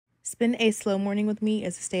Spend a slow morning with me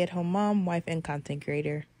as a stay-at-home mom, wife, and content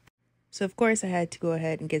creator. So of course I had to go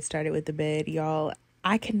ahead and get started with the bed. Y'all,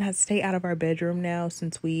 I cannot stay out of our bedroom now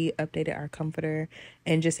since we updated our comforter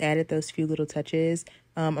and just added those few little touches.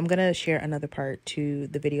 I'm going to share another part to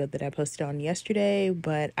the video that I posted on yesterday,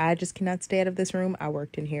 but I just cannot stay out of this room. I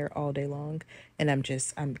worked in here all day long and I'm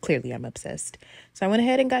obsessed. So I went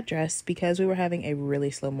ahead and got dressed because we were having a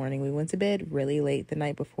really slow morning. We went to bed really late the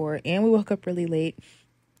night before and we woke up really late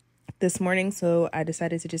this morning, so I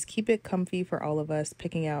decided to just keep it comfy for all of us,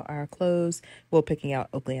 picking out our clothes, picking out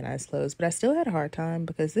Oakley and I's clothes. But I still had a hard time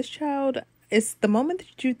because this child, it's the moment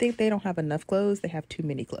that you think they don't have enough clothes, they have too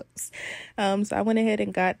many clothes. So I went ahead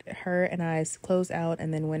and got her and I's clothes out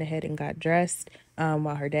and then went ahead and got dressed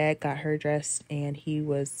while her dad got her dressed, and he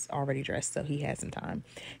was already dressed, so he had some time.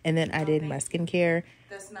 And then I did my skincare.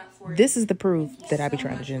 This is the proof that I be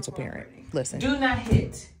trying to gentle parent. Listen. Do not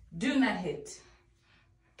hit. Do not hit.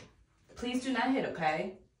 Please do not hit,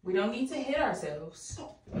 okay? We don't need to hit ourselves.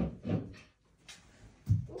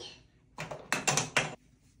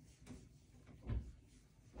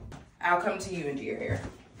 I'll come to you and do your hair,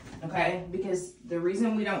 okay? Because the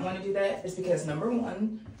reason we don't want to do that is because, number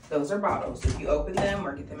one, those are bottles. If you open them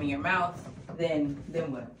or get them in your mouth, then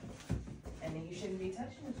what? And then you shouldn't be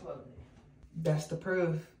touching it slowly. That's the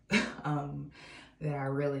proof that I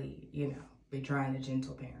really, be trying to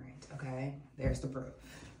gentle parent, okay? There's the proof.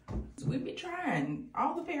 So we be trying.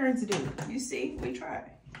 All the parents do. You see, we try.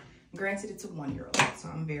 Granted, it's a 1-year-old, so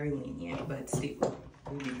I'm very lenient, but still,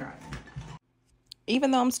 we be trying.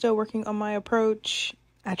 Even though I'm still working on my approach,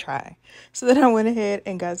 I try. So then I went ahead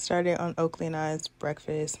and got started on Oakley and I's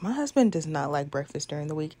breakfast. My husband does not like breakfast during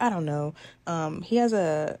the week. I don't know. He has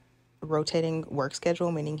a rotating work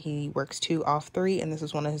schedule, meaning he works 2 off 3, and this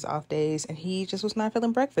is one of his off days, and he just was not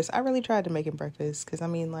feeling breakfast. I really tried to make him breakfast because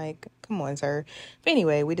come on, sir. But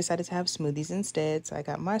anyway, we decided to have smoothies instead, so I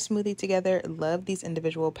got my smoothie together. Love these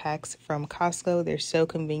individual packs from Costco. They're so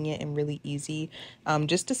convenient and really easy.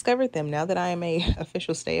 Just discovered them now that I am a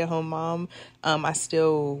official stay-at-home mom.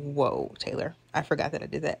 Whoa, Taylor, I forgot that I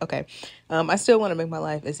did that. Okay. I still want to make my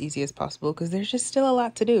life as easy as possible because there's just still a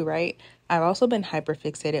lot to do, right? I've also been hyper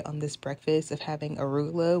fixated on this breakfast of having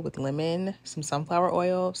arugula with lemon, some sunflower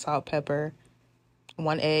oil, salt, pepper,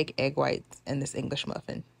 1 egg, egg whites, and this English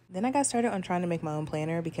muffin. Then I got started on trying to make my own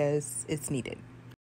planner because it's needed.